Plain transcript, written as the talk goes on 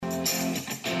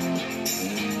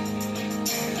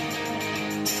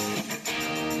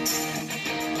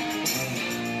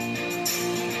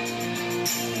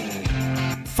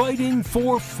Fighting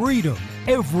for freedom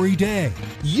every day.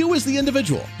 You as the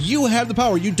individual, you have the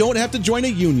power. You don't have to join a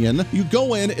union. You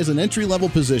go in as an entry-level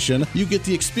position. You get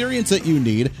the experience that you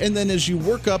need. And then as you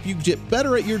work up, you get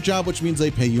better at your job, which means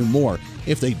they pay you more.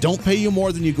 If they don't pay you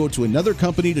more, then you go to another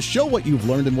company to show what you've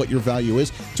learned and what your value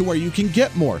is to where you can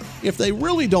get more. If they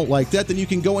really don't like that, then you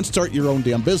can go and start your own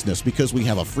damn business because we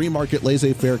have a free market,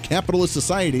 laissez-faire, capitalist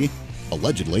society,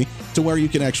 allegedly, to where you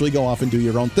can actually go off and do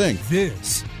your own thing.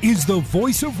 This is the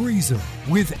Voice of Reason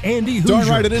with Andy Hoosier. Darn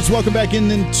right it is. Welcome back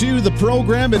into the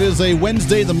program. It is a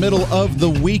Wednesday, the middle of the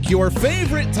week, your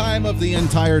favorite time of the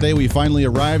entire day. We finally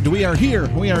arrived. We are here.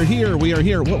 We are here. We are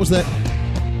here. What was that?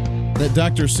 That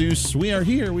Dr. Seuss, we are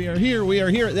here, we are here, we are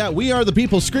here. Yeah, we are the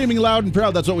people screaming loud and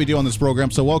proud. That's what we do on this program.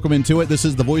 So welcome into it. This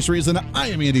is The Voice of Reason. I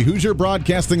am Andy Hoosier,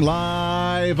 broadcasting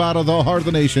live out of the heart of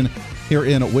the nation here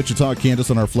in Wichita,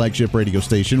 Kansas on our flagship radio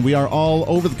station. We are all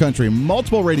over the country,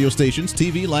 multiple radio stations,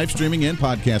 TV, live streaming, and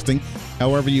podcasting.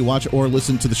 However you watch or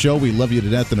listen to the show, we love you to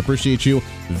death and appreciate you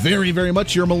very, very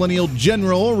much. Your Millennial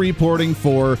General reporting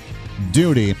for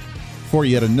duty for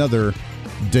yet another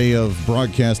day of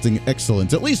broadcasting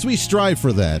excellence. At least we strive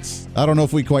for that. I don't know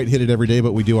if we quite hit it every day,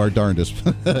 but we do our darndest.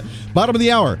 Bottom of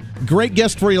the hour. Great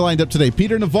guest for you lined up today.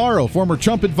 Peter Navarro, former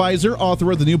Trump advisor,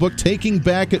 author of the new book, Taking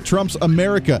Back Trump's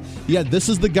America. Yeah, this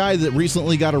is the guy that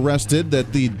recently got arrested,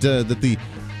 that the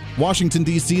Washington,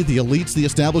 D.C., the elites, the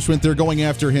establishment, they're going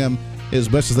after him as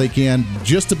best as they can,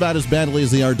 just about as badly as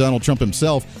they are Donald Trump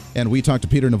himself. And we talked to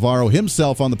Peter Navarro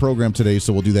himself on the program today,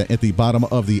 so we'll do that at the bottom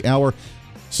of the hour.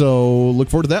 So look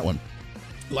forward to that one.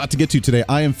 A lot to get to today.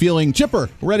 I am feeling chipper,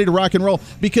 ready to rock and roll,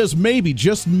 because maybe,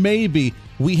 just maybe,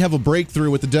 we have a breakthrough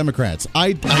with the Democrats.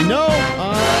 I know.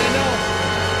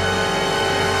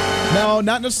 Now,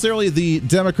 not necessarily the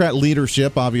Democrat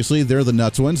leadership, obviously. They're the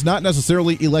nuts ones. Not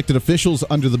necessarily elected officials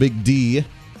under the big D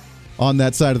on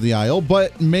that side of the aisle,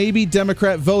 but maybe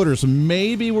Democrat voters.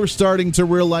 Maybe we're starting to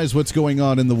realize what's going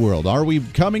on in the world. Are we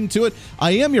coming to it?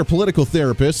 I am your political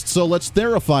therapist, so let's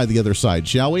therify the other side,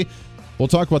 shall we? We'll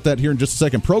talk about that here in just a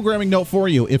second. Programming note for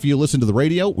you. If you listen to the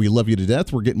radio, we love you to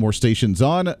death. We're getting more stations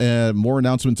on. More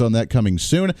announcements on that coming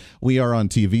soon. We are on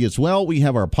TV as well. We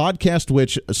have our podcast,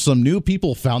 which some new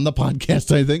people found the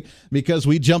podcast, I think, because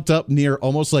we jumped up near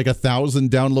almost like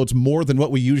 1,000 downloads, more than what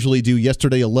we usually do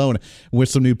yesterday alone with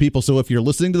some new people. So if you're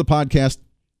listening to the podcast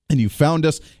and you found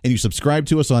us and you subscribe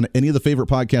to us on any of the favorite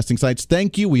podcasting sites,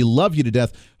 thank you. We love you to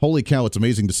death. Holy cow, it's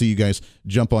amazing to see you guys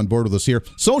jump on board with us here.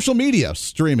 Social media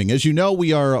streaming. As you know,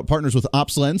 we are partners with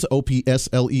OpsLens,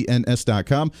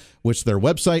 OPSLENS.com, which is their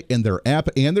website and their app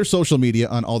and their social media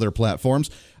on all their platforms.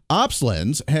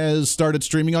 OpsLens has started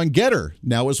streaming on Getter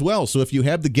now as well. So if you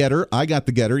have the Getter, I got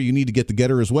the Getter, you need to get the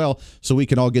Getter as well, so we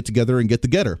can all get together and get the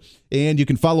Getter. And you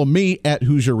can follow me at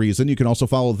Hoosier Reason. You can also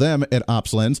follow them at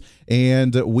OpsLens,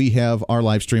 and we have our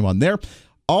live stream on there.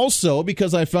 Also,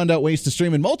 because I found out ways to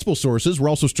stream in multiple sources, we're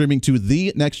also streaming to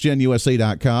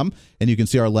thenextgenusa.com, and you can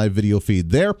see our live video feed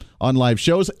there on live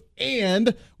shows.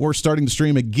 And we're starting to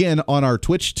stream again on our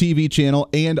Twitch TV channel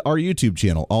and our YouTube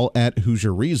channel, all at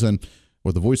Hoosier Reason,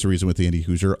 or the Voice of Reason with Andy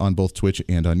Hoosier on both Twitch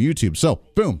and on YouTube. So,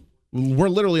 boom, we're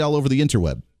literally all over the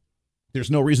interweb. There's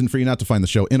no reason for you not to find the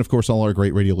show. And, of course, all our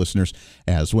great radio listeners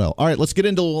as well. All right, let's get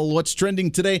into what's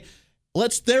trending today.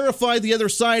 Let's therify the other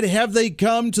side. Have they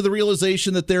come to the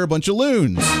realization that they're a bunch of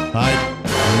loons?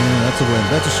 That's a win.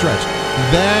 That's a stretch.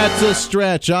 That's a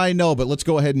stretch, I know, but let's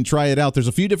go ahead and try it out. There's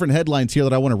a few different headlines here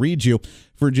that I want to read you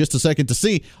for just a second to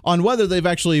see on whether they've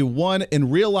actually won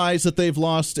and realized that they've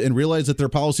lost and realized that their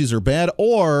policies are bad,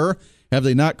 or have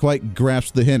they not quite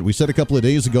grasped the hint. We said a couple of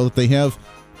days ago that they have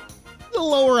the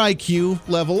lower IQ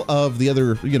level of the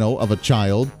other, of a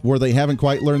child, where they haven't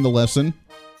quite learned the lesson.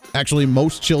 Actually,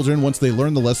 most children, once they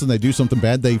learn the lesson, they do something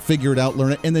bad, they figure it out,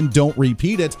 learn it, and then don't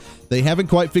repeat it. They haven't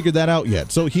quite figured that out yet.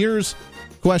 So here's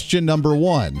question number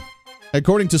one.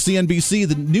 According to CNBC,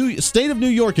 the new state of New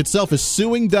York itself is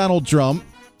suing Donald Trump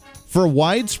for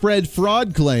widespread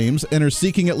fraud claims and are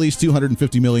seeking at least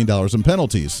 $250 million in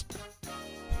penalties.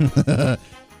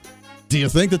 Do you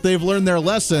think that they've learned their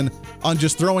lesson on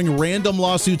just throwing random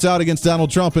lawsuits out against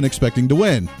Donald Trump and expecting to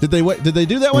win? Did they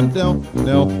do that one? No.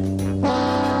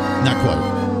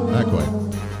 Not quite.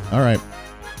 All right.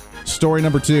 Story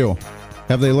number two.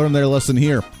 Have they learned their lesson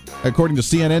here? According to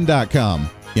CNN.com.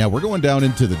 Yeah, we're going down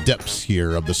into the depths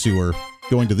here of the sewer,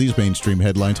 going to these mainstream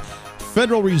headlines.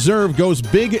 Federal Reserve goes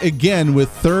big again with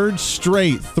third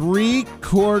straight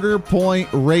 0.75 point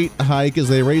rate hike as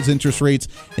they raise interest rates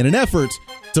in an effort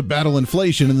to battle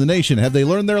inflation in the nation? Have they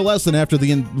learned their lesson after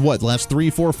the last 3,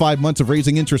 4, 5 months of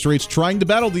raising interest rates, trying to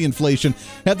battle the inflation?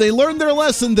 Have they learned their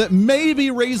lesson that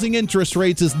maybe raising interest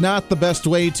rates is not the best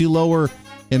way to lower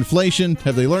inflation?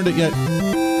 Have they learned it yet?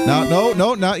 No,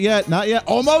 not yet. Not yet.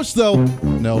 Almost, though.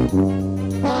 No.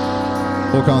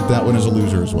 We'll count that one as a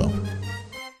loser as well.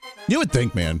 You would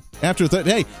think, man, after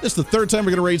hey, this is the third time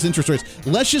we're going to raise interest rates.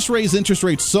 Let's just raise interest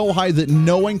rates so high that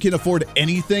no one can afford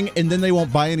anything, and then they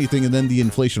won't buy anything, and then the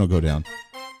inflation will go down.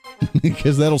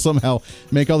 Because that'll somehow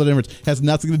make all the difference. Has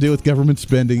nothing to do with government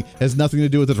spending. Has nothing to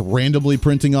do with us randomly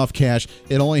printing off cash.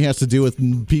 It only has to do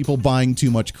with people buying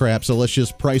too much crap. So let's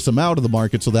just price them out of the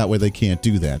market so that way they can't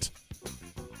do that.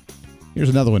 Here's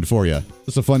another one for you.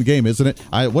 This is a fun game, isn't it?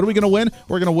 What are we going to win?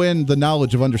 We're going to win the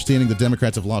knowledge of understanding the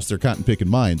Democrats have lost their cotton-picking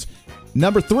minds.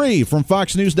 Number 3 from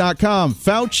FoxNews.com.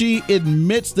 Fauci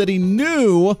admits that he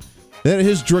knew that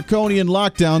his draconian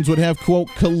lockdowns would have, quote,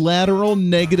 collateral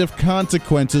negative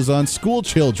consequences on school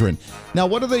children. Now,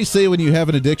 what do they say when you have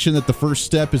an addiction that the first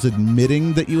step is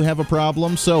admitting that you have a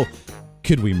problem? So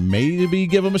could we maybe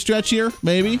give them a stretch here?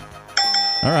 Maybe?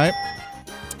 All right.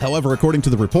 However, according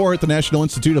to the report, the National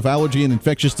Institute of Allergy and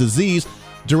Infectious Disease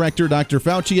Director Dr.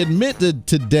 Fauci admitted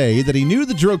today that he knew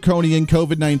the draconian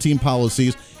COVID-19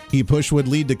 policies he pushed would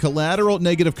lead to collateral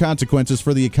negative consequences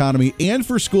for the economy and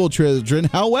for school children.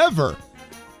 However,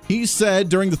 he said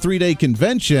during the 3-day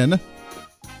convention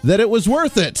that it was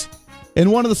worth it. In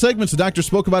one of the segments, the doctor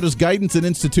spoke about his guidance in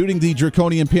instituting the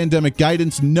draconian pandemic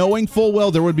guidance, knowing full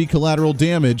well there would be collateral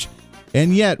damage.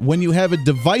 And yet, when you have a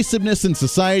divisiveness in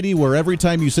society where every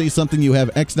time you say something you have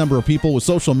X number of people with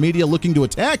social media looking to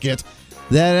attack it,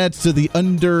 that adds to the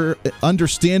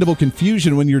understandable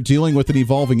confusion when you're dealing with an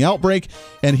evolving outbreak.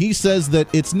 And he says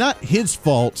that it's not his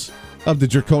fault of the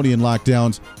draconian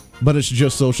lockdowns, but it's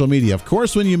just social media. Of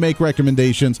course, when you make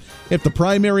recommendations, if the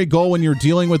primary goal when you're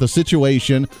dealing with a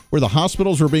situation where the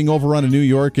hospitals were being overrun in New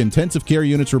York, intensive care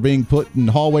units were being put in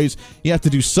hallways, you have to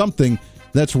do something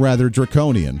that's rather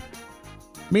draconian.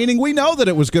 Meaning we know that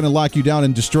it was going to lock you down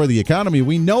and destroy the economy.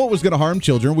 We know it was going to harm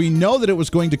children. We know that it was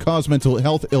going to cause mental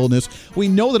health illness. We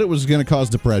know that it was going to cause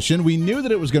depression. We knew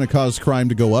that it was going to cause crime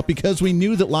to go up because we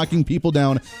knew that locking people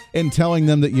down and telling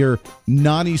them that you're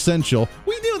non-essential,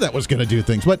 we knew that was going to do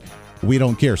things, but we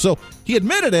don't care. So he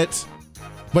admitted it,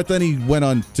 but then he went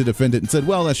on to defend it and said,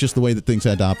 well, that's just the way that things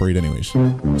had to operate anyways.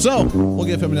 So we'll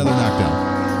give him another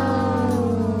knockdown.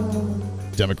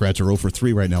 Democrats are 0 for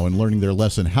 3 right now in learning their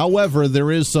lesson. However,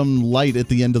 there is some light at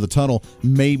the end of the tunnel,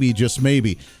 maybe, just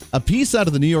maybe. A piece out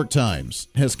of the New York Times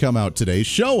has come out today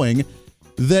showing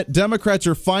that Democrats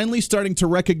are finally starting to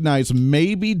recognize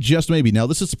maybe, just maybe. Now,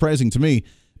 this is surprising to me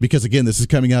because, again, this is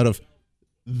coming out of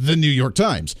the New York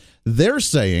Times. They're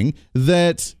saying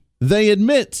that they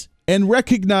admit and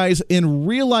recognize and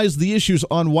realize the issues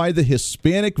on why the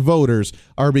Hispanic voters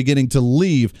are beginning to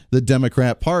leave the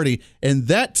Democrat Party. And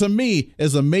that, to me,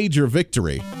 is a major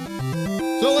victory.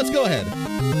 So let's go ahead.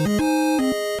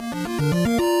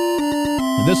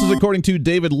 This is according to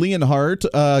David Leonhardt.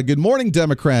 Good morning,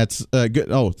 Democrats.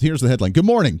 Here's the headline. Good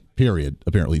morning, period,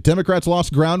 apparently. Democrats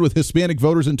lost ground with Hispanic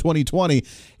voters in 2020,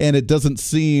 and it doesn't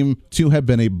seem to have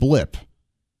been a blip.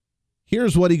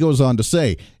 Here's what he goes on to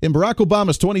say. In Barack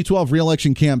Obama's 2012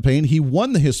 re-election campaign, he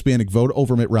won the Hispanic vote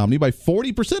over Mitt Romney by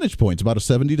 40 percentage points, about a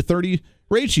 70-30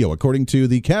 ratio, according to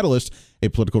The Catalyst, a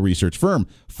political research firm.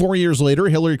 4 years later,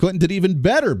 Hillary Clinton did even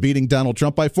better, beating Donald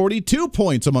Trump by 42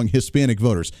 points among Hispanic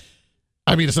voters.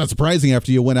 I mean, it's not surprising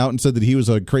after you went out and said that he was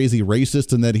a crazy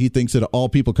racist and that he thinks that all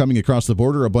people coming across the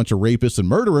border are a bunch of rapists and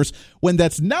murderers, when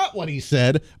that's not what he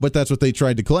said, but that's what they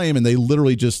tried to claim, and they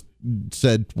literally just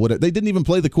said what they didn't even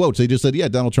play the quotes. They just said, yeah,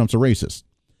 Donald Trump's a racist.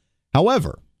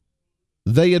 However,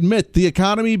 they admit the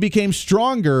economy became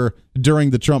stronger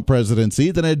during the Trump presidency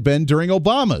than it had been during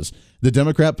Obama's. The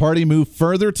Democrat Party moved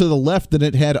further to the left than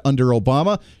it had under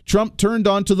Obama. Trump turned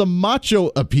on to the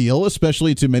macho appeal,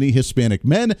 especially to many Hispanic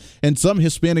men, and some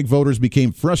Hispanic voters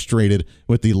became frustrated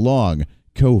with the long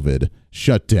COVID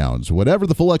shutdowns. Whatever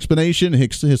the full explanation,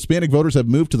 Hispanic voters have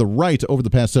moved to the right over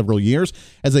the past several years.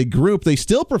 As a group, they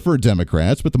still prefer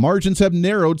Democrats, but the margins have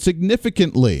narrowed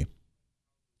significantly.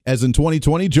 As in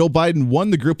 2020, Joe Biden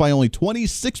won the group by only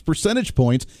 26 percentage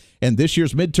points, and this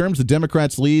year's midterms, the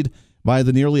Democrats lead by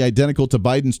the nearly identical to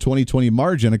Biden's 2020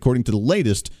 margin, according to the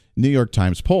latest New York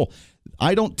Times poll.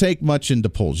 I don't take much into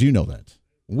polls. You know that.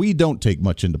 We don't take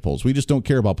much into polls. We just don't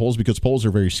care about polls because polls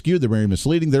are very skewed. They're very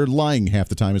misleading. They're lying half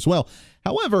the time as well.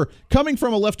 However, coming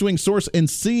from a left-wing source and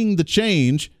seeing the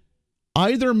change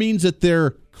either means that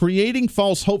they're creating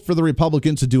false hope for the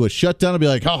Republicans to do a shutdown and be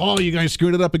like, oh, you guys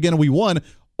screwed it up again and we won,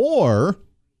 or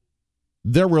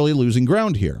they're really losing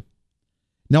ground here.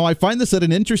 Now, I find this at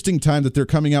an interesting time that they're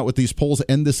coming out with these polls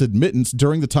and this admittance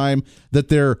during the time that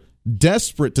they're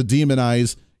desperate to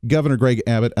demonize Governor Greg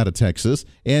Abbott out of Texas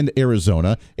and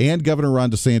Arizona and Governor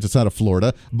Ron DeSantis out of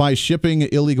Florida by shipping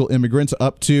illegal immigrants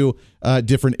up to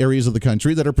different areas of the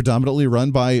country that are predominantly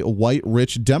run by white,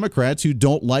 rich Democrats who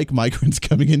don't like migrants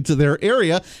coming into their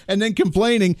area, and then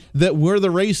complaining that we're the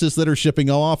racists that are shipping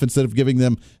them off instead of giving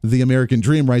them the American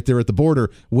dream right there at the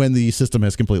border when the system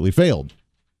has completely failed.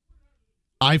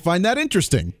 I find that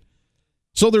interesting.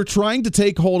 So they're trying to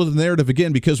take hold of the narrative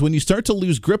again, because when you start to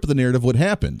lose grip of the narrative, what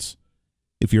happens?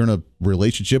 If you're in a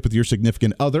relationship with your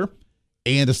significant other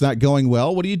and it's not going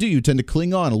well, what do? You tend to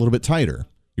cling on a little bit tighter.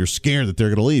 You're scared that they're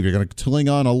going to leave. You're going to cling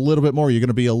on a little bit more. You're going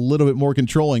to be a little bit more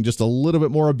controlling, just a little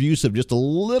bit more abusive, just a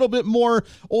little bit more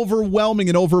overwhelming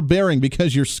and overbearing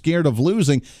because you're scared of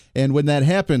losing. And when that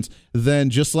happens,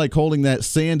 then just like holding that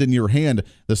sand in your hand,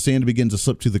 the sand begins to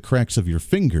slip through the cracks of your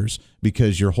fingers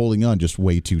because you're holding on just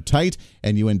way too tight,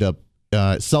 and you end up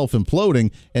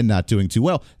self-imploding and not doing too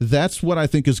well. That's what I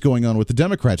think is going on with the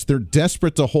Democrats. They're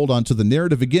desperate to hold on to the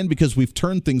narrative again because we've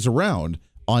turned things around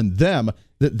on them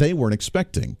that they weren't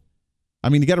expecting. I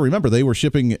mean, you got to remember, they were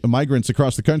shipping migrants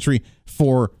across the country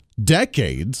for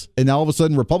decades, and now all of a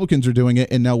sudden Republicans are doing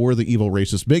it, and now we're the evil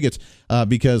racist bigots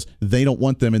because they don't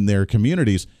want them in their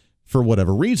communities for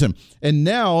whatever reason. And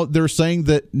now they're saying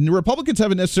that Republicans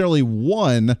haven't necessarily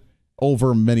won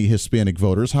over many Hispanic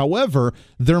voters. However,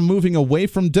 they're moving away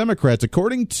from Democrats.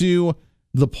 According to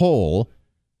the poll,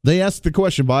 they asked the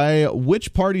question, by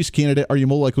which party's candidate are you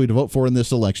more likely to vote for in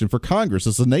this election for Congress?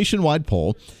 It's a nationwide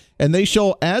poll, and they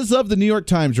show, as of the New York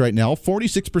Times right now,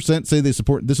 46% say they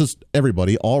support, this is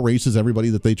everybody, all races,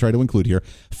 everybody that they try to include here,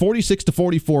 46 to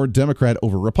 44 Democrat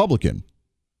over Republican.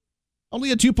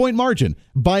 Only a 2-point margin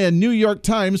by a New York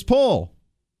Times poll.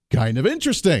 Kind of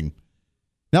interesting.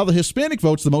 Now, the Hispanic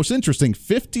vote's the most interesting,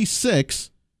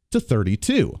 56 to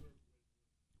 32,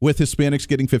 with Hispanics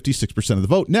getting 56% of the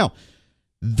vote. Now,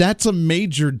 that's a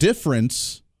major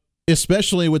difference,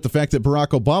 especially with the fact that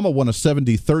Barack Obama won a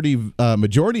 70-30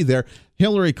 majority there.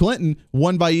 Hillary Clinton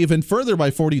won by even further,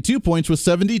 by 42 points, with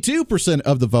 72%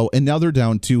 of the vote, and now they're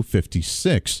down to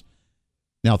 56.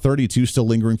 Now, 32 still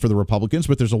lingering for the Republicans,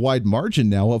 but there's a wide margin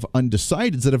now of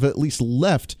undecideds that have at least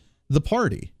left the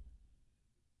party.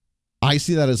 I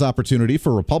see that as opportunity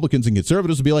for Republicans and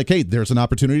conservatives to be like, hey, there's an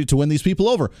opportunity to win these people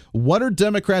over. What are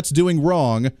Democrats doing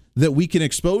wrong that we can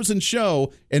expose and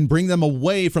show and bring them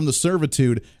away from the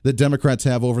servitude that Democrats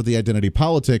have over the identity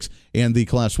politics and the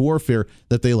class warfare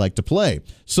that they like to play?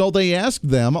 So they asked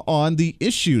them on the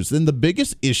issues. And the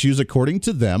biggest issues, according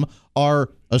to them,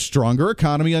 are a stronger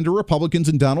economy under Republicans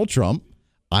and Donald Trump.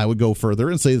 I would go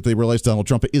further and say that they realize Donald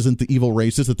Trump isn't the evil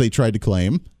racist that they tried to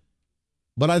claim.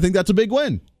 But I think that's a big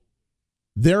win.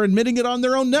 They're admitting it on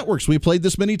their own networks. We played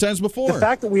this many times before. The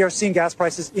fact that we are seeing gas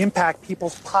prices impact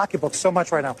people's pocketbooks so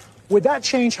much right now, would that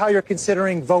change how you're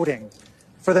considering voting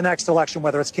for the next election,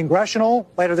 whether it's congressional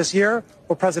later this year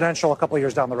or presidential a couple of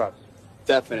years down the road?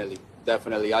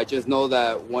 Definitely. I just know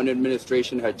that one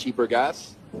administration had cheaper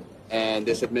gas, and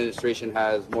this administration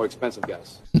has more expensive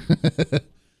gas.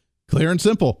 Clear and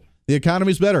simple. The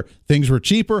economy's better. Things were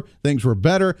cheaper. Things were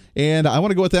better. And I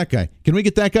want to go with that guy. Can we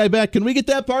get that guy back? Can we get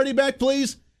that party back,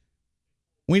 please?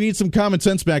 We need some common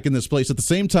sense back in this place. At the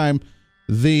same time,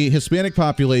 the Hispanic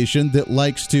population that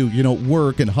likes to,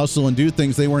 work and hustle and do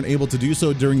things, they weren't able to do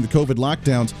so during the COVID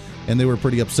lockdowns, and they were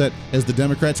pretty upset as the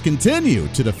Democrats continue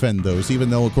to defend those, even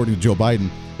though, according to Joe Biden,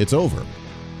 it's over.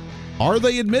 Are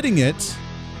they admitting it?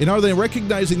 And are they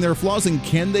recognizing their flaws? And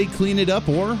can they clean it up?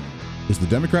 Or is the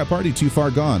Democrat Party too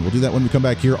far gone? We'll do that when we come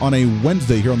back here on a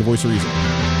Wednesday here on The Voice of Reason.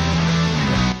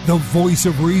 The Voice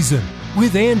of Reason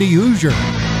with Andy Hoosier.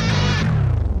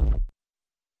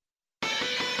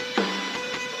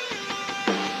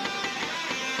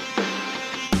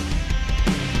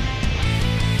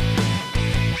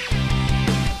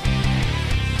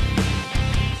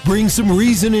 Bring some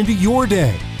reason into your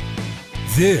day.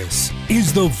 This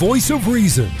is The Voice of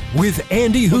Reason with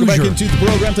Andy Hoosier. Welcome back into the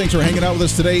program. Thanks for hanging out with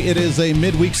us today. It is a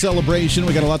midweek celebration.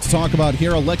 We got a lot to talk about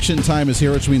here. Election time is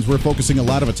here, which means we're focusing a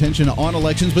lot of attention on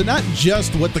elections, but not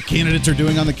just what the candidates are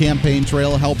doing on the campaign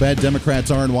trail, how bad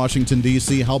Democrats are in Washington,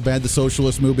 D.C., how bad the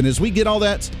socialist movement is. We get all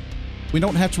that. We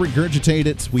don't have to regurgitate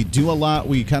it. We do a lot.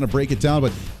 We kind of break it down.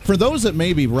 But for those that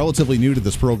may be relatively new to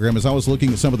this program, as I was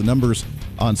looking at some of the numbers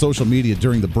on social media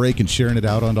during the break and sharing it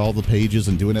out onto all the pages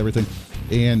and doing everything,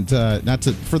 and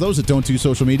for those that don't do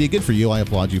social media, good for you. I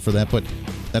applaud you for that. But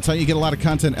That's how you get a lot of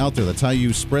content out there. That's how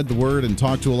you spread the word and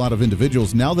talk to a lot of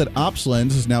individuals. Now that OpsLens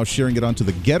is now sharing it onto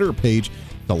the Getter page,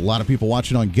 a lot of people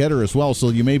watching on Getter as well, so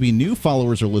you may be new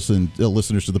followers or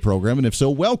listeners to the program, and if so,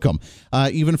 welcome.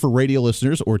 Even for radio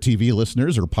listeners or TV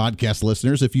listeners or podcast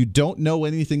listeners, if you don't know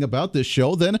anything about this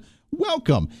show, then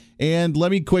welcome. And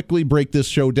let me quickly break this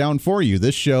show down for you.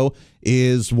 This show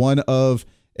is one of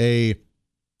a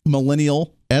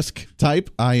millennial-esque type.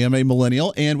 I am a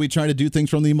millennial, and we try to do things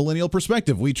from the millennial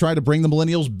perspective. We try to bring the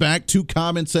millennials back to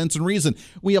common sense and reason.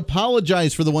 We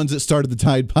apologize for the ones that started the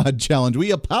Tide Pod Challenge.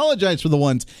 We apologize for the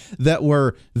ones that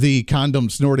were the condom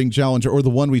snorting challenge, or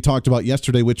the one we talked about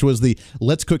yesterday, which was the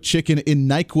Let's Cook Chicken in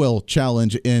NyQuil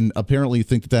challenge, and apparently you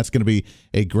think that that's going to be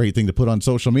a great thing to put on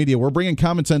social media. We're bringing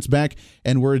common sense back,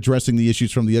 and we're addressing the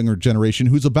issues from the younger generation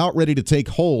who's about ready to take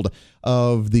hold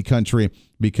of the country,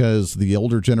 because the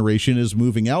older generation is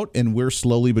moving out and we're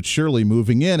slowly but surely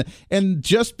moving in. And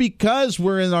just because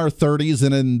we're in our 30s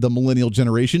and in the millennial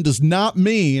generation does not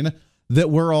mean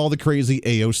that we're all the crazy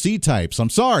AOC types.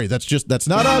 I'm sorry. That's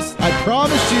not us. I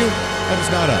promise you that is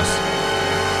not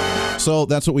us. So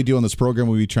that's what we do on this program.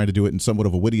 We try to do it in somewhat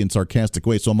of a witty and sarcastic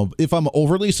way. So if I'm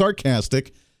overly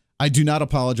sarcastic, I do not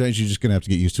apologize. You're just going to have to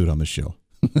get used to it on this show.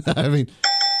 I mean,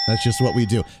 that's just what we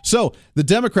do. So the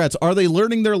Democrats, are they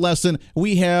learning their lesson?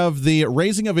 We have the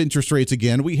raising of interest rates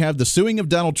again. We have the suing of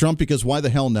Donald Trump, because why the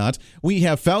hell not? We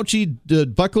have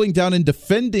Fauci buckling down and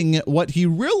defending what he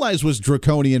realized was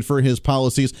draconian for his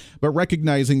policies, but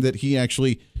recognizing that he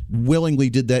actually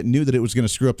willingly did that, knew that it was going to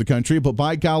screw up the country. But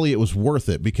by golly, it was worth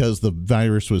it, because the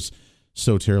virus was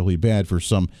so terribly bad for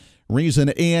some reason.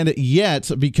 And yet,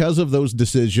 because of those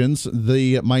decisions,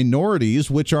 the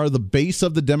minorities, which are the base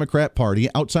of the Democrat Party,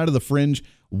 outside of the fringe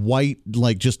white,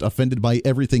 like just offended by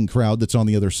everything crowd that's on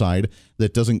the other side,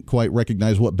 that doesn't quite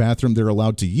recognize what bathroom they're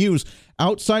allowed to use,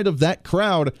 outside of that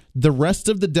crowd, the rest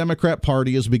of the Democrat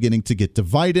Party is beginning to get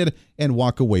divided and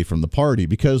walk away from the party,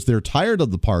 because they're tired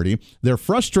of the party, they're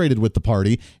frustrated with the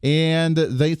party, and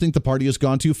they think the party has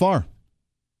gone too far.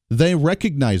 They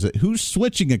recognize it. Who's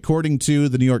switching, according to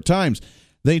the New York Times?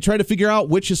 They try to figure out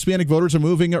which Hispanic voters are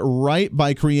moving right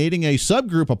by creating a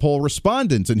subgroup of poll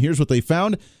respondents. And here's what they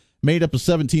found. Made up of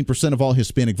 17% of all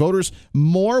Hispanic voters,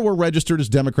 more were registered as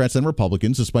Democrats than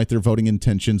Republicans, despite their voting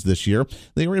intentions this year.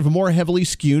 They were even more heavily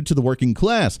skewed to the working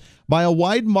class. By a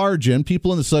wide margin,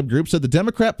 people in the subgroup said the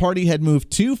Democrat Party had moved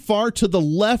too far to the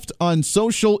left on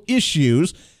social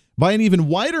issues. By an even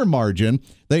wider margin,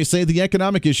 they say the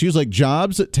economic issues like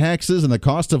jobs, taxes, and the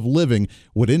cost of living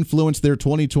would influence their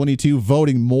 2022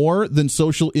 voting more than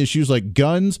social issues like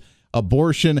guns,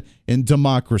 abortion, and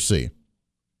democracy.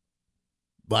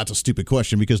 Well, that's a stupid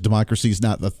question, because democracy is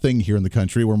not the thing here in the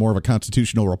country. We're more of a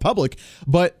constitutional republic.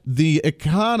 But the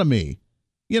economy,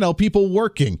 people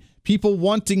working, people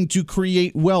wanting to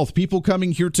create wealth, people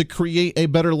coming here to create a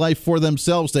better life for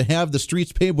themselves, to have the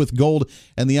streets paved with gold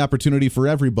and the opportunity for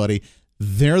everybody.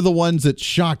 They're the ones that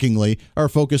shockingly are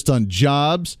focused on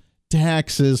jobs,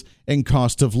 taxes, and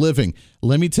cost of living.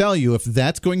 Let me tell you, if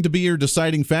that's going to be your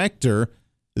deciding factor,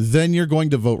 then you're going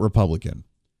to vote Republican.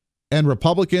 And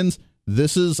Republicans,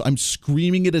 I'm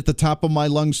screaming it at the top of my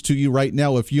lungs to you right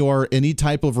now. If you are any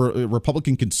type of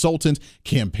Republican consultant,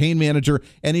 campaign manager,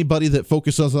 anybody that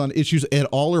focuses on issues at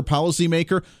all, or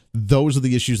policymaker, those are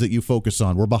the issues that you focus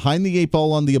on. We're behind the eight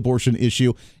ball on the abortion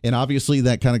issue, and obviously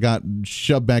that kind of got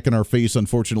shoved back in our face,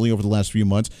 unfortunately, over the last few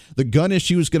months. The gun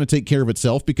issue is going to take care of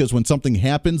itself, because when something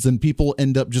happens, then people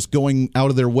end up just going out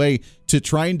of their way to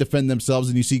try and defend themselves,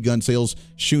 and you see gun sales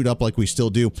shoot up like we still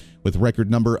do, with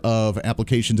record number of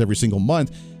applications every single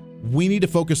month. We need to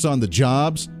focus on the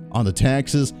jobs, on the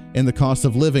taxes, and the cost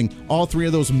of living. All three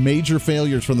of those major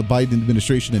failures from the Biden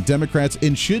administration and Democrats,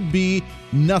 and should be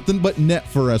nothing but net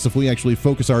for us if we actually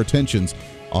focus our attentions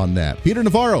on that. Peter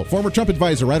Navarro, former Trump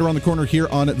advisor, right around the corner here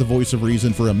on The Voice of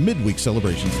Reason for a midweek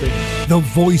celebration. The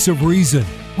Voice of Reason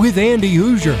with Andy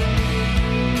Hoosier.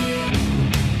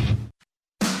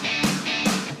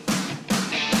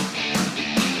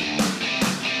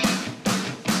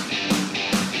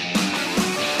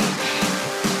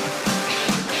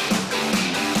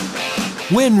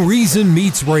 When Reason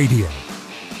Meets Radio.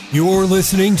 You're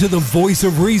listening to The Voice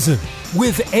of Reason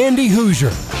with Andy Hoosier.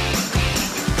 Voice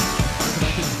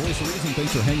of Reason,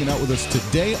 thanks for hanging out with us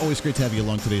today. Always great to have you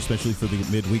along today, especially for the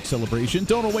midweek celebration.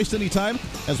 Don't want to waste any time,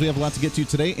 as we have a lot to get to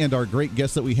today, and our great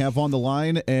guest that we have on the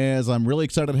line, as I'm really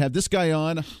excited to have this guy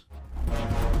on.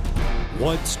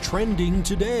 What's trending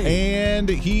today? And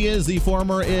he is the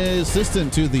former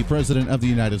assistant to the President of the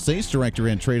United States, Director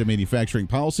in Trade and Manufacturing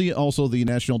Policy, also the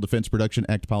National Defense Production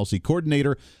Act Policy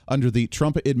Coordinator under the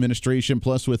Trump administration,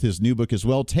 plus with his new book as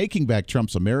well, Taking Back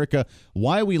Trump's America,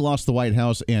 Why We Lost the White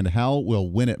House and How We'll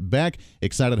Win It Back.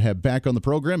 Excited to have back on the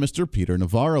program Mr. Peter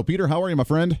Navarro. Peter, how are you, my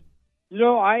friend? You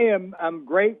know, I'm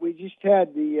great. We just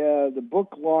had the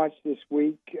book launch this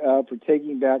week for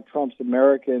Taking Back Trump's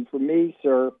America, and for me,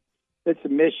 sir, it's a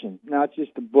mission, not just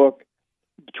a book.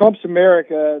 Trump's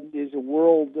America is a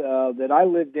world that I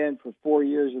lived in for 4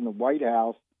 years in the White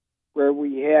House, where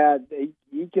we had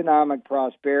economic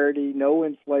prosperity, no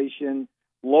inflation,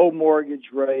 low mortgage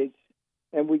rates,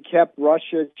 and we kept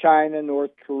Russia, China,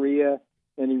 North Korea,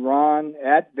 and Iran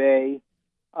at bay.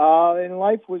 And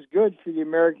life was good for the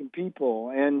American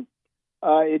people. And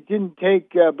it didn't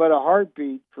take but a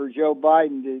heartbeat for Joe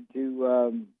Biden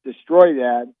to destroy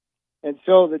that. And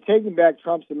so the Taking Back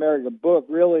Trump's America book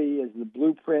really is the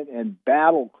blueprint and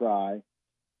battle cry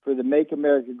for the Make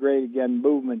America Great Again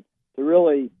movement to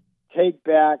really take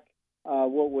back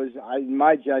what was, in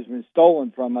my judgment,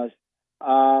 stolen from us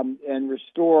and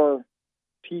restore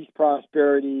peace,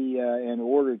 prosperity, and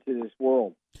order to this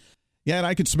world. Yeah, and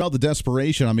I can smell the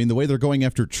desperation. I mean, the way they're going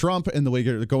after Trump and the way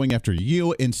they're going after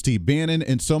you and Steve Bannon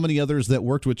and so many others that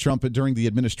worked with Trump during the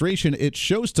administration, it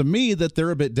shows to me that they're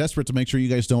a bit desperate to make sure you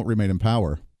guys don't remain in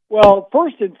power. Well,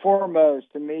 first and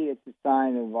foremost, to me, it's a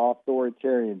sign of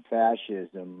authoritarian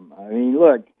fascism. I mean,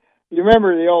 look, you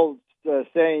remember the old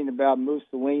saying about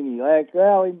Mussolini, like,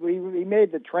 well, he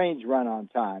made the trains run on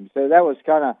time. So that was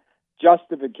kind of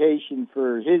justification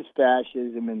for his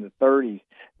fascism in the 30s.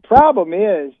 Problem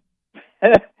is,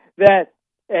 that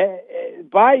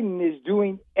Biden is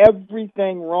doing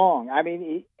everything wrong. I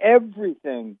mean,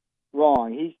 everything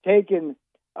wrong. He's taken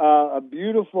a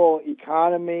beautiful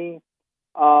economy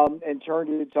and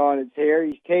turned it on its hair.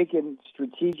 He's taken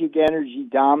strategic energy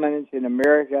dominance in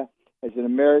America as an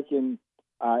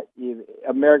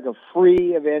America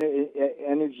free of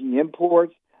energy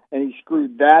imports, and he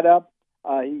screwed that up.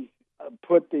 He's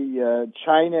put the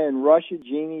China and Russia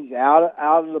genies out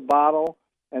of the bottle,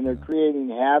 and they're creating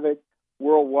havoc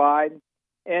worldwide.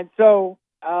 And so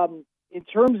in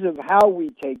terms of how we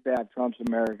take back Trump's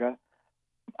America,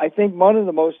 I think one of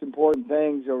the most important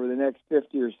things over the next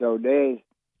 50 or so days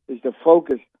is to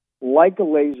focus like a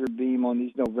laser beam on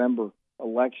these November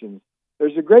elections.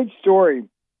 There's a great story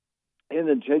in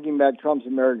the Taking Back Trump's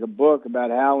America book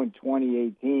about how in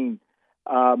 2018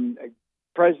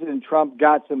 President Trump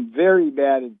got some very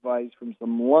bad advice from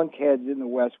some lunkheads in the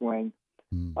West Wing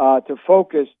to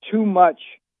focus too much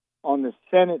on the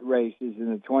Senate races in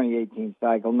the 2018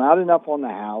 cycle, not enough on the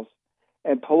House.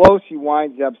 And Pelosi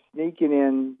winds up sneaking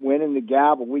in, winning the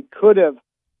gavel. We could have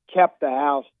kept the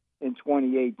House in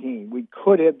 2018. We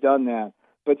could have done that.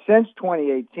 But since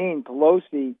 2018,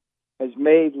 Pelosi has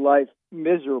made life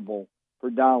miserable for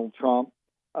Donald Trump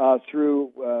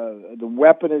through the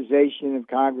weaponization of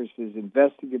Congress's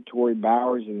investigatory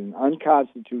powers in an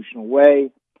unconstitutional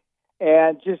way,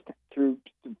 and just through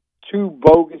two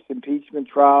bogus impeachment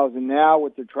trials, and now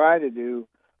what they're trying to do,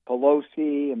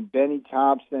 Pelosi and Benny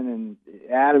Thompson and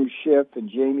Adam Schiff and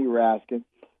Jamie Raskin,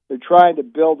 they're trying to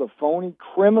build a phony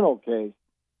criminal case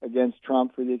against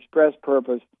Trump for the express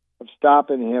purpose of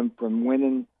stopping him from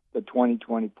winning the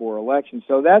 2024 election.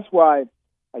 So that's why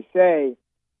I say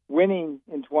winning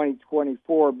in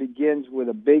 2024 begins with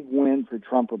a big win for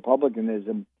Trump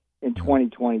Republicanism in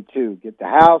 2022. Get the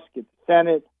House, get the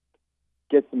Senate,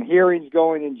 get some hearings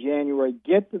going in January,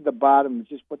 get to the bottom of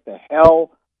just what the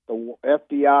hell the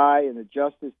FBI and the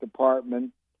Justice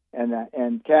Department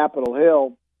and Capitol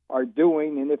Hill are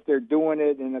doing, and if they're doing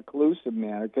it in a collusive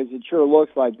manner, because it sure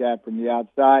looks like that from the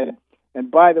outside. And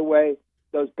by the way,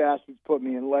 those bastards put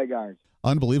me in leg irons.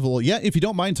 Unbelievable. Yeah, if you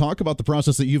don't mind, talk about the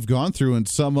process that you've gone through and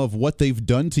some of what they've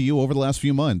done to you over the last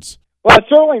few months. Well, it's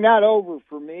certainly not over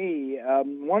for me.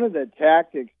 One of the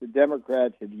tactics the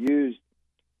Democrats have used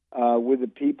with the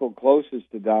people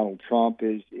closest to Donald Trump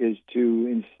is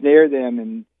to ensnare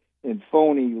them in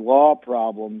phony law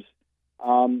problems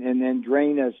and then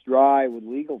drain us dry with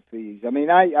legal fees. I mean,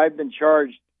 I've been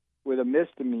charged with a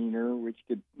misdemeanor, which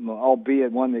could,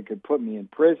 albeit one that could put me in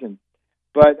prison,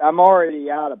 but I'm already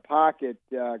out of pocket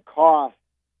cost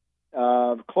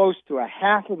of close to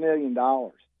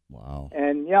 $500,000. Wow.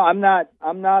 And I'm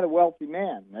not a wealthy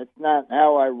man. That's not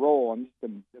how I roll. I'm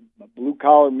just a blue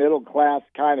collar, middle class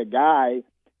kind of guy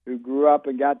who grew up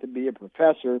and got to be a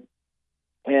professor.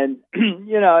 And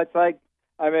it's like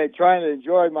trying to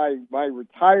enjoy my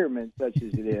retirement, such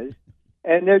as it is.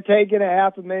 And they're taking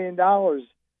 $500,000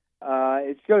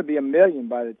 it's going to be $1 million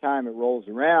by the time it rolls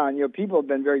around. People have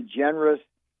been very generous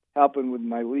helping with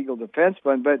my legal defense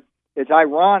fund, but it's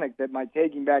ironic that my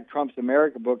Taking Back Trump's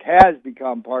America book has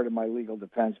become part of my legal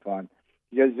defense fund,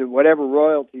 because whatever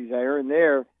royalties I earn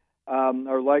there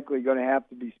are likely going to have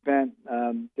to be spent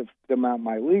to mount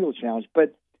my legal challenge.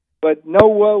 But no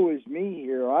woe is me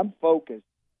here. I'm focused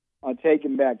on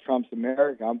taking back Trump's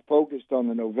America. I'm focused on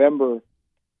the November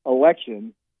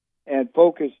election and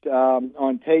focused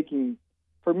on taking,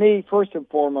 for me, first and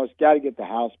foremost, got to get the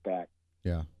House back.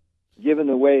 Yeah. Given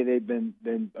the way they've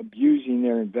been abusing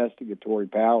their investigatory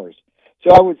powers.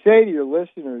 So I would say to your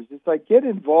listeners, it's like, get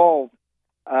involved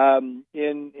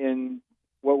in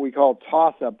what we call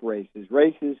toss-up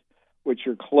races which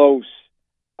are close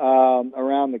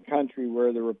around the country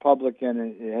where the Republican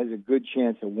has a good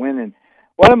chance of winning.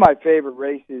 One of my favorite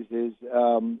races is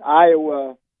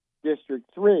Iowa District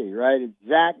 3, right? It's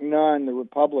Zach Nunn, the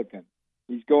Republican.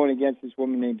 He's going against this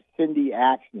woman named Cindy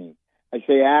Axne. I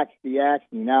say Axne.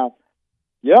 Now,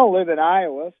 you don't live in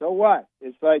Iowa, so what?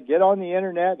 It's like, get on the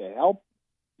internet and help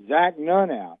Zach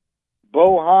Nunn out.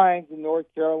 Bo Hines in North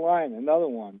Carolina, another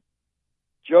one.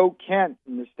 Joe Kent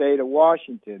in the state of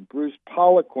Washington. Bruce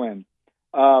Poliquin,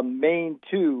 Maine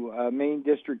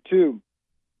District 2.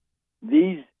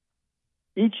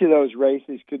 Each of those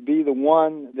races could be the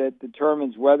one that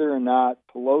determines whether or not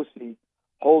Pelosi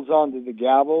holds on to the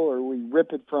gavel or we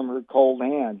rip it from her cold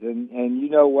hands. And you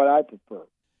know what I prefer.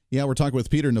 Yeah, we're talking with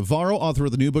Peter Navarro, author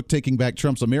of the new book, Taking Back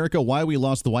Trump's America, Why We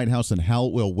Lost the White House and How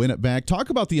We'll Win It Back. Talk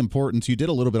about the importance, you did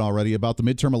a little bit already, about the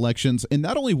midterm elections and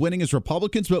not only winning as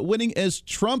Republicans, but winning as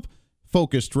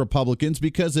Trump-focused Republicans,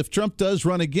 because if Trump does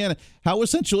run again, how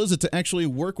essential is it to actually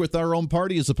work with our own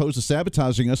party as opposed to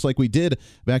sabotaging us like we did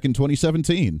back in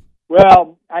 2017?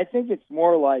 Well, I think it's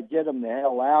more like get them the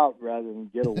hell out rather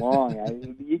than get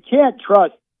along. You can't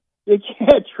trust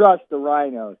the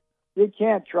rhinos. You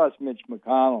can't trust Mitch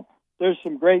McConnell. There's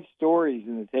some great stories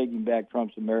in the Taking Back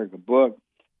Trump's America book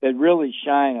that really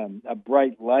shine a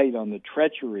bright light on the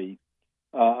treachery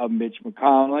of Mitch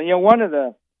McConnell. And,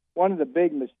 one of the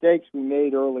big mistakes we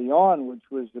made early on, which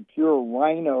was the pure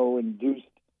rhino-induced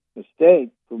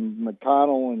mistake from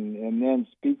McConnell and then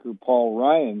Speaker Paul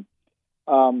Ryan,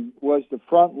 was to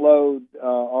front-load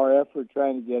our effort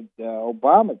trying to get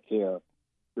Obamacare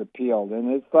repealed.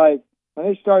 And it's like, when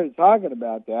they started talking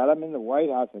about that, I'm in the White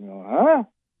House and go, huh?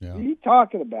 Yeah. What are you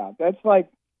talking about?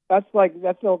 That'll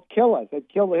kill us. That'd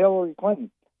kill Hillary Clinton.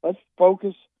 Let's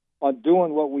focus on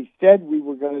doing what we said we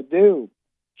were going to do.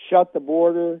 Shut the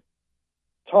border,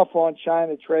 tough on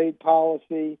China trade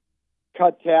policy,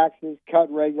 cut taxes, cut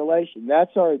regulation.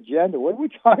 That's our agenda. What are we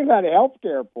talking about health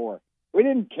care for? We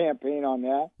didn't campaign on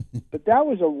that. But that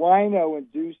was a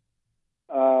rhino-induced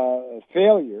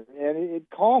failure, and it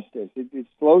cost us. It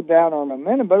slowed down our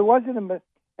momentum, but it wasn't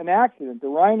an accident. The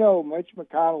rhino Mitch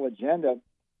McConnell agenda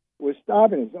was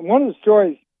stopping us. And one of the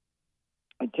stories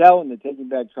I tell in the Taking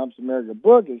Back Trump's America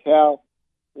book is how,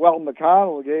 well,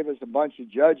 McConnell gave us a bunch of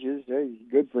judges.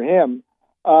 Good for him.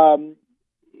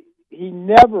 He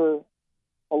never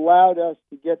allowed us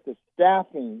to get the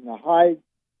staffing, the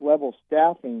high-level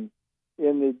staffing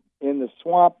in the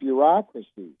swamp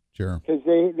bureaucracy. Sure. Because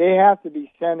they have to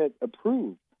be Senate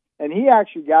approved. And he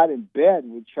actually got in bed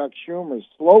with Chuck Schumer,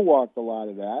 slow-walked a lot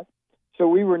of that. So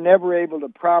we were never able to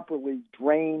properly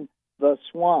drain the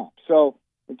swamp. So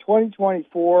in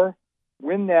 2024,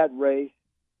 win that race.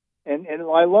 And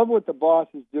I love what the boss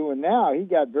is doing now. He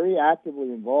got very actively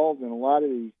involved in a lot of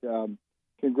these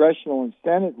congressional and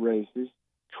Senate races,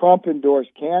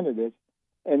 Trump-endorsed candidates,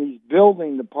 and he's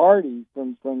building the party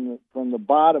from the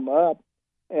bottom up.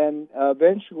 And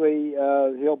eventually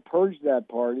he'll purge that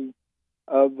party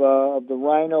of the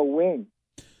rhino wing.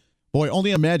 Boy,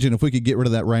 only imagine if we could get rid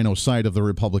of that rhino side of the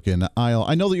Republican aisle.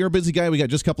 I know that you're a busy guy. We got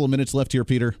just a couple of minutes left here,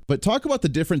 Peter. But talk about the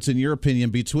difference, in your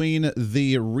opinion, between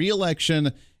the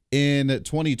re-election in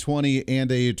 2020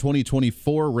 and a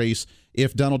 2024 race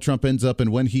if Donald Trump ends up and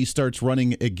when he starts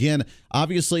running again.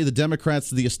 Obviously, the Democrats,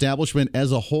 the establishment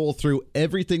as a whole, threw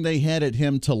everything they had at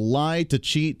him to lie, to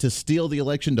cheat, to steal the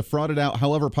election, to fraud it out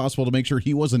however possible to make sure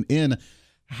he wasn't in.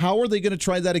 How are they going to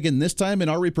try that again this time, and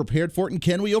are we prepared for it, and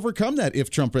can we overcome that if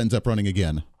Trump ends up running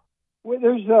again? Well,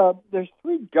 there's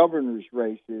three governor's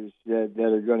races that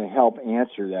are going to help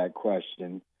answer that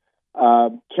question.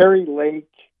 Kerry Lake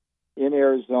in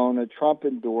Arizona, Trump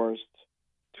endorsed.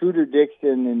 Tudor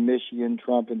Dixon in Michigan,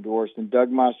 Trump endorsed. And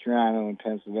Doug Mastriano in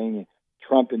Pennsylvania,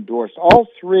 Trump endorsed. All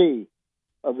three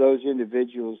of those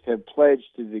individuals have pledged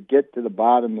to get to the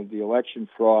bottom of the election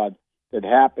fraud that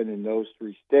happened in those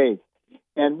three states.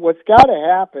 And what's got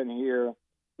to happen here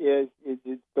is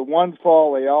it's the one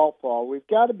fall, they all fall. We've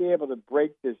got to be able to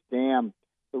break this dam.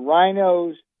 The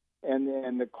rhinos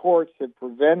and the courts have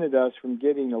prevented us from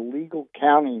getting a legal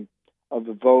counting of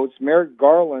the votes. Merrick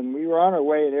Garland, we were on our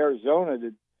way in Arizona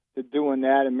to doing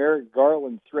that, and Merrick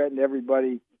Garland threatened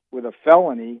everybody with a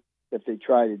felony if they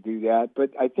try to do that.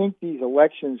 But I think these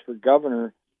elections for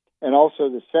governor and also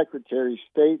the Secretary of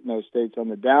State in those states on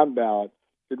the down ballot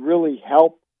could really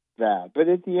help that. But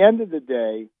at the end of the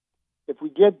day, if we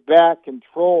get back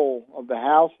control of the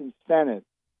House and Senate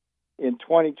in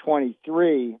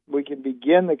 2023, we can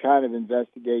begin the kind of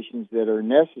investigations that are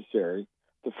necessary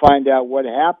to find out what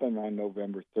happened on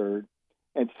November 3rd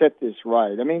and set this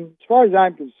right. I mean, as far as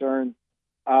I'm concerned,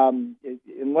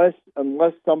 unless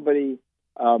somebody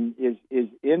is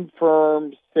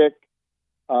infirm, sick,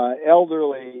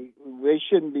 elderly, they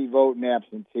shouldn't be voting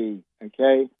absentee,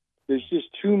 okay? There's just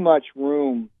too much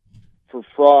room for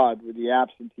fraud with the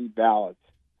absentee ballots.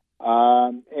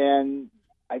 And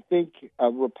I think a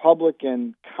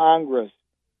Republican Congress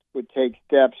would take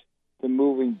steps to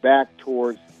moving back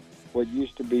towards what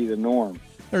used to be the norm.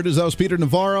 There it is. That was Peter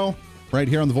Navarro right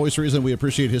here on The Voice of Reason. We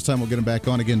appreciate his time. We'll get him back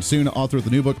on again soon. Author of the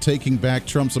new book, Taking Back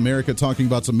Trump's America, talking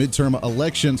about some midterm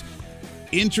elections.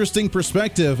 Interesting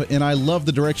perspective, and I love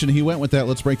the direction he went with that.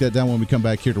 Let's break that down when we come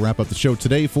back here to wrap up the show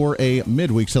today for a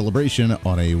midweek celebration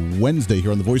on a Wednesday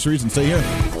here on The Voice of Reason. Stay here.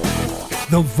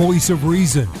 The Voice of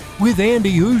Reason with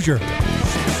Andy Hoosier.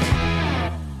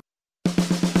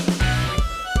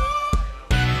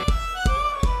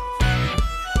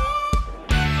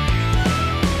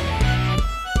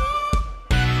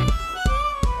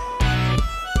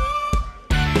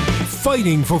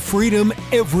 Fighting for freedom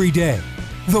every day.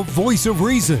 The Voice of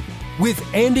Reason with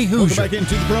Andy Hoosier. Welcome back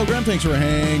into the program. Thanks for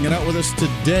hanging out with us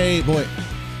today. Boy,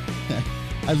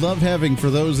 I love having, for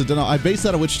those that don't know, I base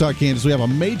out of Wichita, Kansas. We have a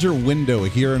major window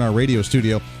here in our radio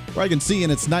studio where I can see,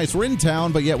 and it's nice. We're in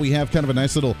town, but yet we have kind of a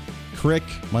nice little crick.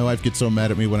 My wife gets so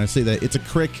mad at me when I say that. It's a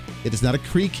crick. It is not a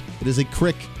creek. It is a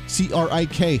crick.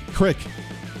 C-R-I-K. Crick.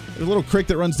 There's a little creek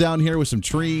that runs down here with some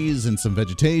trees and some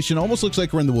vegetation. Almost looks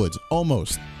like we're in the woods.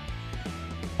 Almost.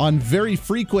 On very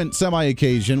frequent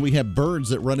semi-occasion, we have birds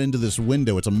that run into this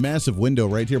window. It's a massive window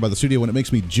right here by the studio, and it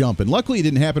makes me jump. And luckily, it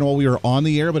didn't happen while we were on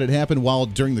the air, but it happened while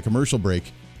during the commercial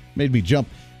break. Made me jump.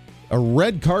 A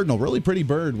red cardinal, really pretty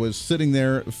bird, was sitting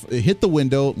there. It hit the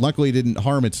window. Luckily, it didn't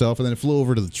harm itself, and then it flew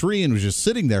over to the tree and was just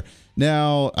sitting there.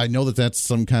 Now, I know that that's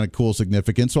some kind of cool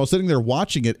significance, so I was sitting there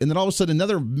watching it, and then all of a sudden,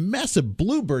 another massive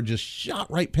bluebird just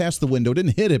shot right past the window.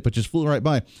 Didn't hit it, but just flew right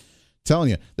by.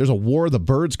 Telling you, there's a war of the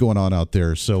birds going on out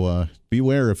there, so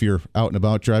beware if you're out and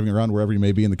about driving around wherever you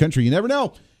may be in the country. You never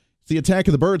know. It's the attack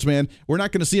of the birds, man. We're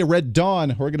not going to see a red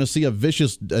dawn. We're going to see a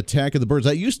vicious attack of the birds.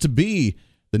 That used to be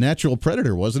the natural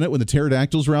predator, wasn't it, when the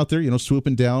pterodactyls were out there,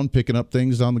 swooping down, picking up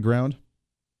things on the ground?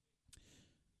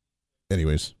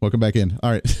 Anyways, welcome back in.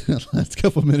 All right, last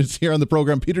couple of minutes here on the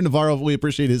program. Peter Navarro, we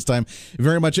appreciate his time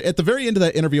very much. At the very end of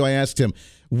that interview, I asked him,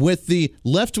 with the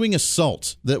left-wing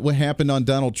assault that happened on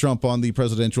Donald Trump on the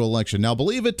presidential election. Now,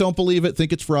 believe it, don't believe it,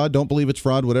 think it's fraud, don't believe it's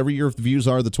fraud, whatever your views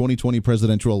are, the 2020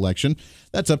 presidential election,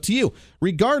 that's up to you.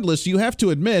 Regardless, you have to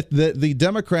admit that the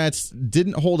Democrats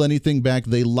didn't hold anything back.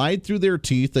 They lied through their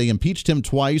teeth. They impeached him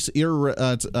twice,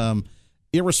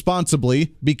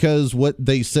 irresponsibly, because what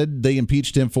they said they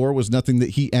impeached him for was nothing that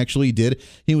he actually did.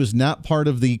 He was not part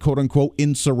of the quote-unquote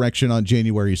insurrection on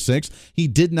January 6th. He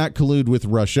did not collude with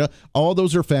Russia. All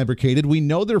those are fabricated. We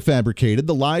know they're fabricated.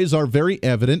 The lies are very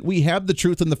evident. We have the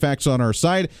truth and the facts on our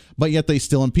side, but yet they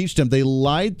still impeached him. They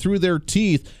lied through their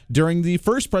teeth during the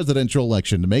first presidential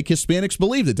election to make Hispanics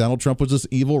believe that Donald Trump was this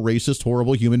evil, racist,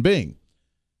 horrible human being.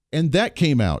 And that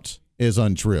came out as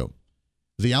untrue.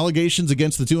 The allegations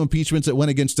against the two impeachments that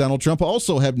went against Donald Trump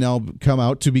also have now come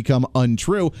out to become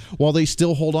untrue, while they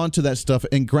still hold on to that stuff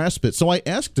and grasp it. So I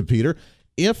asked to Peter,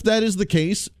 if that is the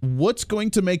case, what's going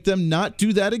to make them not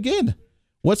do that again?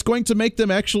 What's going to make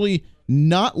them actually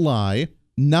not lie,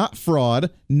 not fraud,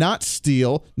 not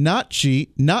steal, not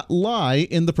cheat, not lie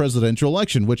in the presidential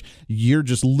election, which you're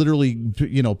just literally,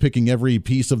 picking every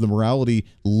piece of the morality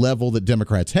level that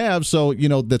Democrats have. So,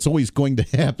 that's always going to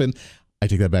happen. I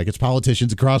take that back. It's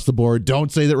politicians across the board.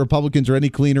 Don't say that Republicans are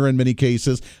any cleaner in many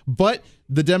cases, but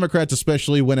the Democrats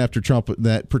especially went after Trump,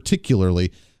 that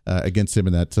particularly against him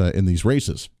in these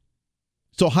races.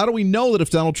 So how do we know that if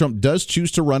Donald Trump does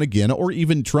choose to run again, or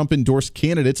even Trump-endorsed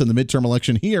candidates in the midterm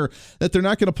election here, that they're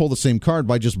not going to pull the same card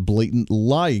by just blatant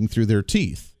lying through their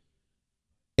teeth?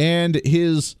 And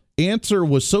his answer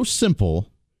was so simple,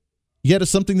 yet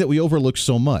it's something that we overlook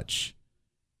so much.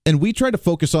 And we try to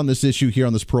focus on this issue here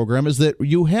on this program, is that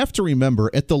you have to remember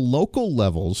at the local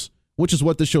levels, which is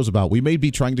what this show's about. We may be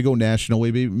trying to go national.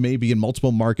 We may be in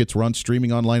multiple markets. We're on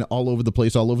streaming online all over the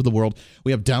place, all over the world.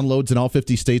 We have downloads in all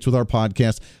 50 states with our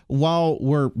podcast. While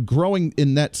we're growing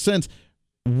in that sense,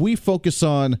 we focus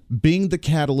on being the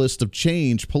catalyst of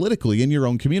change politically in your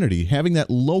own community, having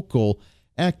that local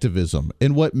activism.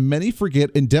 And what many forget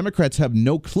and Democrats have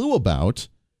no clue about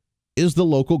is the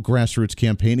local grassroots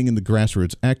campaigning and the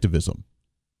grassroots activism.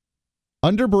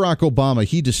 Under Barack Obama,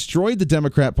 he destroyed the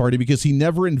Democrat Party because he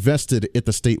never invested at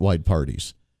the statewide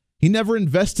parties. He never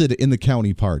invested in the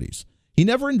county parties. He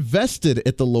never invested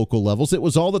at the local levels. It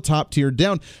was all the top tier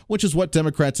down, which is what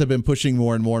Democrats have been pushing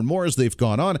more and more and more as they've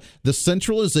gone on. The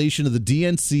centralization of the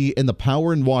DNC and the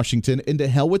power in Washington, and to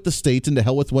hell with the states and to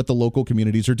hell with what the local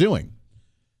communities are doing.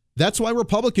 That's why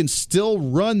Republicans still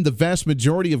run the vast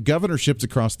majority of governorships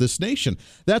across this nation.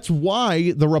 That's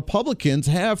why the Republicans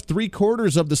have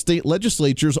 3/4 of the state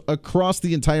legislatures across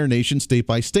the entire nation, state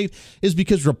by state, is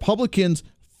because Republicans,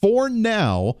 for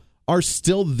now, are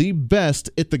still the best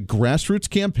at the grassroots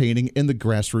campaigning and the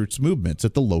grassroots movements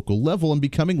at the local level and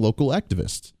becoming local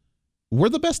activists. We're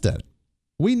the best at it.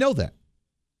 We know that.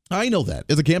 I know that.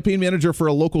 As a campaign manager for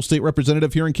a local state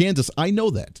representative here in Kansas, I know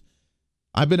that.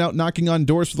 I've been out knocking on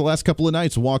doors for the last couple of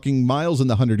nights, walking miles in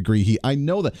the 100-degree heat. I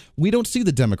know that. We don't see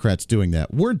the Democrats doing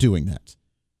that. We're doing that.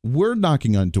 We're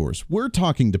knocking on doors. We're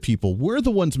talking to people. We're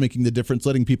the ones making the difference,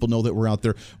 letting people know that we're out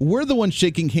there. We're the ones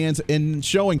shaking hands and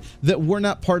showing that we're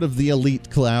not part of the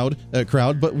elite crowd,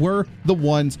 but we're the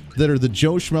ones that are the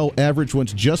Joe Schmo average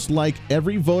ones, just like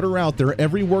every voter out there,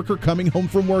 every worker coming home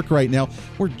from work right now.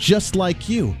 We're just like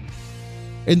you.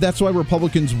 And that's why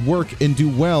Republicans work and do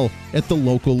well at the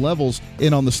local levels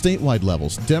and on the statewide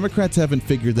levels. Democrats haven't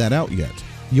figured that out yet.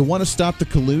 You want to stop the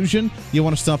collusion? You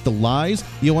want to stop the lies?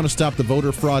 You want to stop the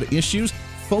voter fraud issues?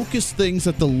 Focus things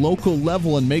at the local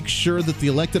level and make sure that the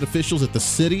elected officials at the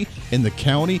city and the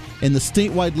county and the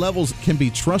statewide levels can be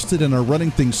trusted and are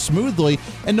running things smoothly.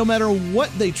 And no matter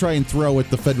what they try and throw at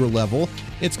the federal level,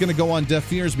 it's going to go on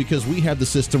deaf ears because we have the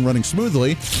system running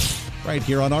smoothly right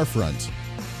here on our front.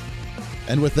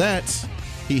 And with that,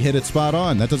 he hit it spot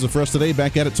on. That does it for us today.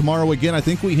 Back at it tomorrow again. I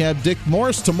think we have Dick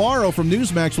Morris tomorrow from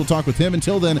Newsmax. We'll talk with him.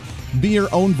 Until then, be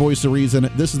your own voice of reason.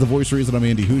 This is the Voice of Reason. I'm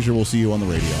Andy Hoosier. We'll see you on the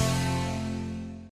radio.